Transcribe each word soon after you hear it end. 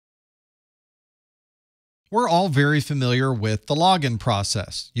We're all very familiar with the login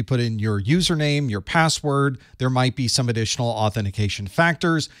process. You put in your username, your password, there might be some additional authentication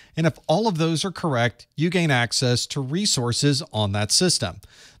factors, and if all of those are correct, you gain access to resources on that system.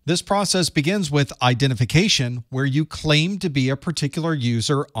 This process begins with identification, where you claim to be a particular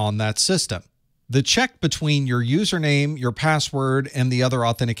user on that system. The check between your username, your password, and the other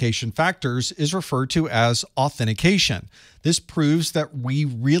authentication factors is referred to as authentication. This proves that we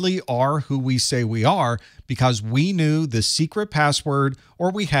really are who we say we are because we knew the secret password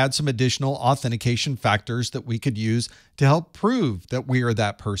or we had some additional authentication factors that we could use to help prove that we are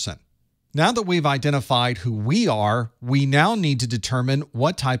that person. Now that we've identified who we are, we now need to determine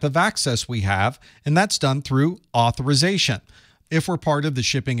what type of access we have, and that's done through authorization. If we're part of the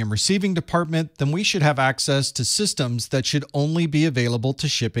shipping and receiving department, then we should have access to systems that should only be available to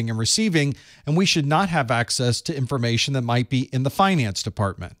shipping and receiving, and we should not have access to information that might be in the finance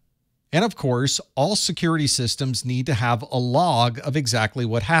department. And of course, all security systems need to have a log of exactly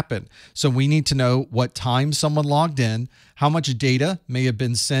what happened. So we need to know what time someone logged in, how much data may have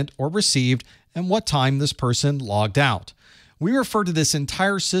been sent or received, and what time this person logged out. We refer to this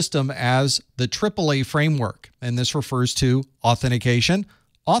entire system as the AAA framework, and this refers to authentication,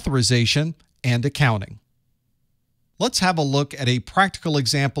 authorization, and accounting. Let's have a look at a practical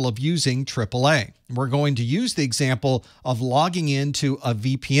example of using AAA. We're going to use the example of logging into a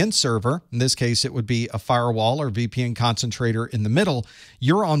VPN server. In this case, it would be a firewall or VPN concentrator in the middle.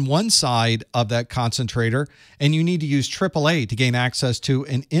 You're on one side of that concentrator, and you need to use AAA to gain access to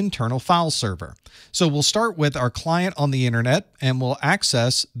an internal file server. So we'll start with our client on the internet, and we'll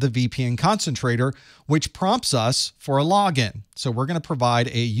access the VPN concentrator, which prompts us for a login. So we're going to provide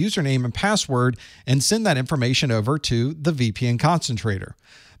a username and password and send that information over to the VPN concentrator.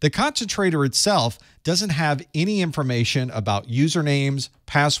 The concentrator itself doesn't have any information about usernames,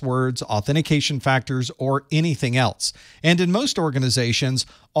 passwords, authentication factors, or anything else. And in most organizations,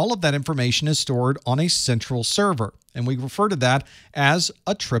 all of that information is stored on a central server, and we refer to that as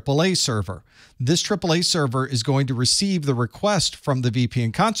a AAA server. This AAA server is going to receive the request from the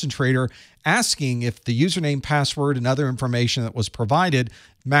VPN concentrator asking if the username, password, and other information that was provided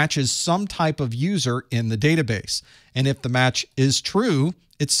matches some type of user in the database. And if the match is true,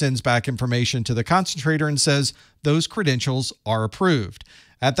 it sends back information to the concentrator and says those credentials are approved.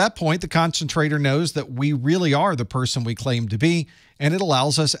 At that point, the concentrator knows that we really are the person we claim to be, and it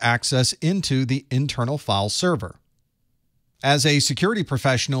allows us access into the internal file server. As a security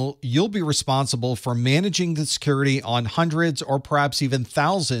professional, you'll be responsible for managing the security on hundreds or perhaps even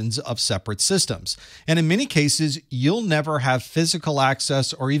thousands of separate systems. And in many cases, you'll never have physical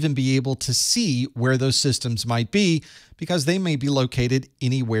access or even be able to see where those systems might be because they may be located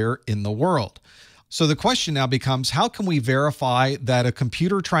anywhere in the world. So the question now becomes, how can we verify that a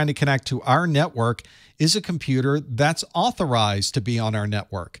computer trying to connect to our network is a computer that's authorized to be on our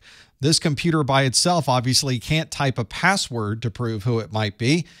network? This computer by itself obviously can't type a password to prove who it might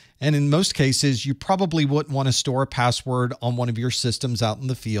be. And in most cases, you probably wouldn't want to store a password on one of your systems out in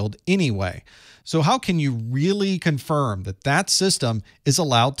the field anyway. So how can you really confirm that that system is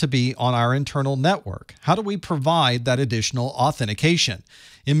allowed to be on our internal network? How do we provide that additional authentication?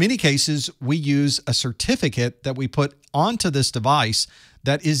 In many cases, we use a certificate that we put onto this device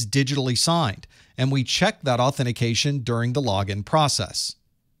that is digitally signed, and we check that authentication during the login process.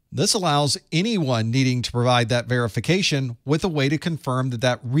 This allows anyone needing to provide that verification with a way to confirm that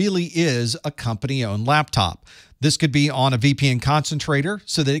that really is a company-owned laptop. This could be on a VPN concentrator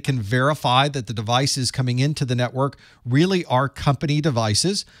so that it can verify that the devices coming into the network really are company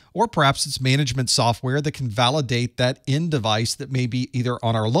devices, or perhaps it's management software that can validate that end device that may be either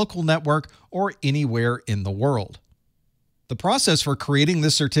on our local network or anywhere in the world. The process for creating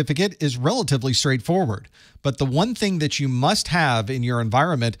this certificate is relatively straightforward, but the one thing that you must have in your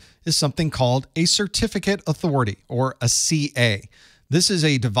environment is something called a certificate authority, or a CA. This is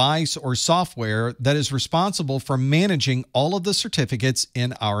a device or software that is responsible for managing all of the certificates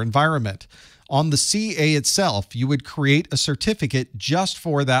in our environment. On the CA itself, you would create a certificate just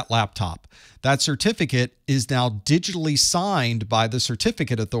for that laptop. That certificate is now digitally signed by the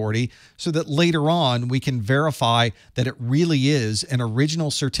certificate authority so that later on we can verify that it really is an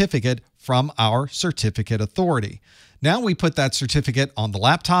original certificate from our certificate authority. Now we put that certificate on the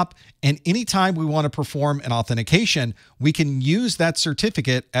laptop, and anytime we want to perform an authentication, we can use that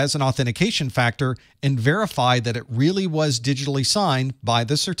certificate as an authentication factor and verify that it really was digitally signed by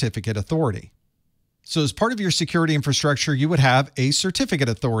the certificate authority. So as part of your security infrastructure, you would have a certificate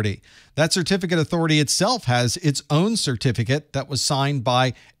authority. That certificate authority itself has its own certificate that was signed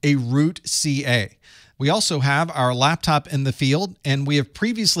by a root CA. We also have our laptop in the field, and we have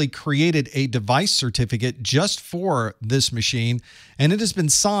previously created a device certificate just for this machine, and it has been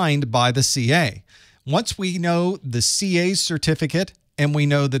signed by the CA. Once we know the CA's certificate and we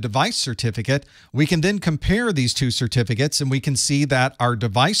know the device certificate, we can then compare these two certificates, and we can see that our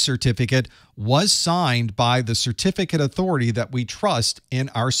device certificate was signed by the certificate authority that we trust in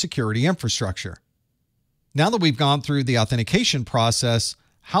our security infrastructure. Now that we've gone through the authentication process,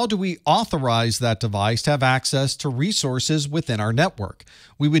 how do we authorize that device to have access to resources within our network?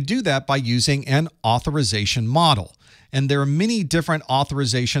 We would do that by using an authorization model. And there are many different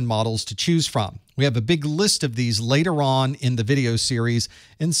authorization models to choose from. We have a big list of these later on in the video series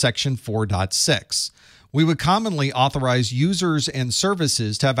in section 4.6. We would commonly authorize users and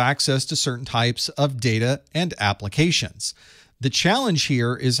services to have access to certain types of data and applications. The challenge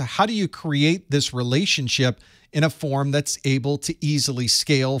here is, how do you create this relationship in a form that's able to easily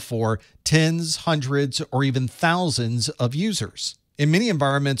scale for tens, hundreds, or even thousands of users? In many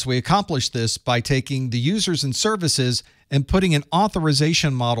environments, we accomplish this by taking the users and services and putting an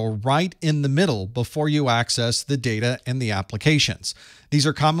authorization model right in the middle before you access the data and the applications. These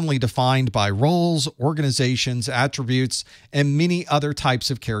are commonly defined by roles, organizations, attributes, and many other types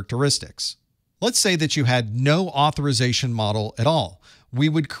of characteristics. Let's say that you had no authorization model at all. We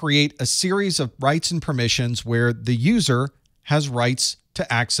would create a series of rights and permissions where the user has rights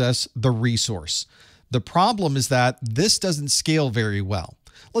to access the resource. The problem is that this doesn't scale very well.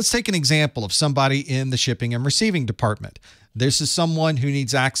 Let's take an example of somebody in the shipping and receiving department. This is someone who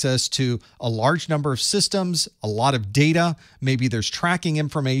needs access to a large number of systems, a lot of data. Maybe there's tracking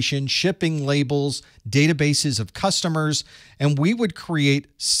information, shipping labels, databases of customers, and we would create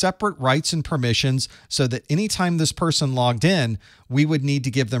separate rights and permissions so that anytime this person logged in, we would need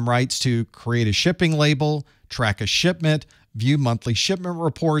to give them rights to create a shipping label, track a shipment, view monthly shipment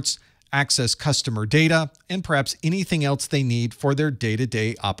reports, access customer data, and perhaps anything else they need for their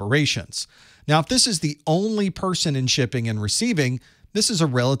day-to-day operations. Now, if this is the only person in shipping and receiving, this is a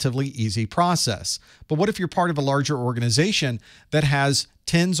relatively easy process. But what if you're part of a larger organization that has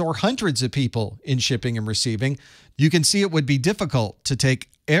tens or hundreds of people in shipping and receiving? You can see it would be difficult to take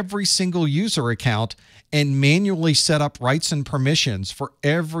every single user account and manually set up rights and permissions for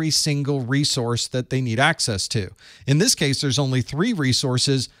every single resource that they need access to. In this case, there's only 3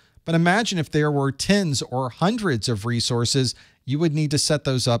 resources, but imagine if there were tens or hundreds of resources. You would need to set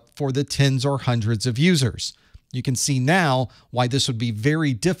those up for the tens or hundreds of users. You can see now why this would be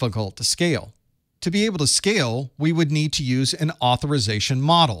very difficult to scale. To be able to scale, we would need to use an authorization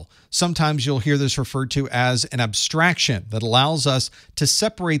model. Sometimes you'll hear this referred to as an abstraction that allows us to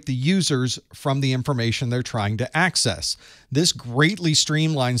separate the users from the information they're trying to access. This greatly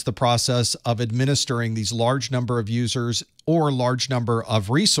streamlines the process of administering these large number of users or large number of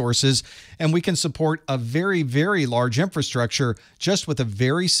resources, and we can support a very, very large infrastructure just with a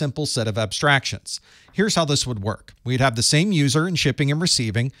very simple set of abstractions. Here's how this would work. We'd have the same user in shipping and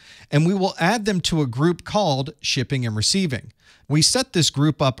receiving, and we will add them to a group called shipping and receiving. We set this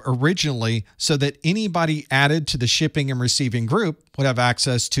group up originally so that anybody added to the shipping and receiving group would have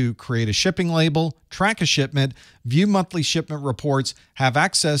access to create a shipping label, track a shipment, view monthly shipment reports, have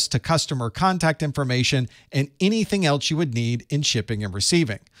access to customer contact information, and anything else you would need in shipping and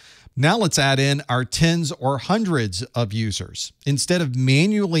receiving. Now let's add in our tens or hundreds of users. Instead of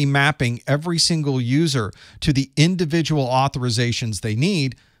manually mapping every single user to the individual authorizations they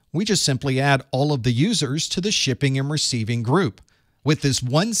need, we just simply add all of the users to the shipping and receiving group. With this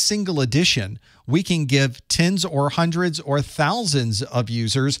one single addition, we can give tens or hundreds or thousands of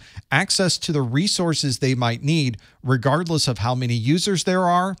users access to the resources they might need, regardless of how many users there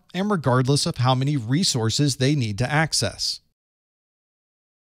are and regardless of how many resources they need to access.